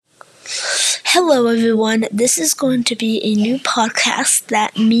Hello everyone, this is going to be a new podcast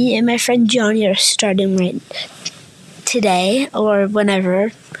that me and my friend Johnny are starting right today or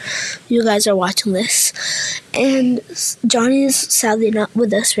whenever you guys are watching this. And Johnny is sadly not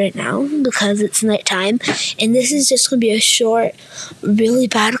with us right now because it's nighttime, and this is just going to be a short, really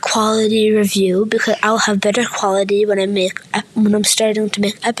bad quality review because I'll have better quality when I'm starting to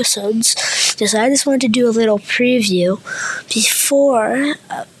make episodes. So I just wanted to do a little preview before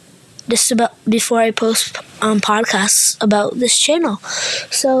I post podcasts about this channel.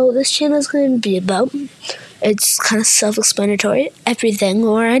 So this channel is going to be about, it's kind of self-explanatory, everything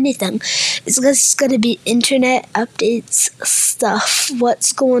or anything. It's just going to be internet updates stuff,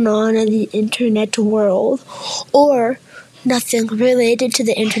 what's going on in the internet world, or nothing related to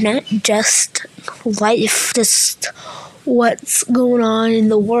the internet, just life, just what's going on in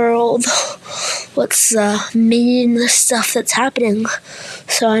the world, what's the main stuff that's happening.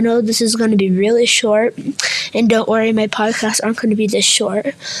 So I know this is going to be really short, and don't worry, my podcasts aren't going to be this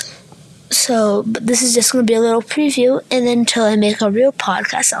short. But this is just going to be a little preview, and then until I make a real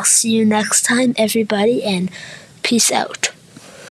podcast, I'll see you next time, everybody, and peace out.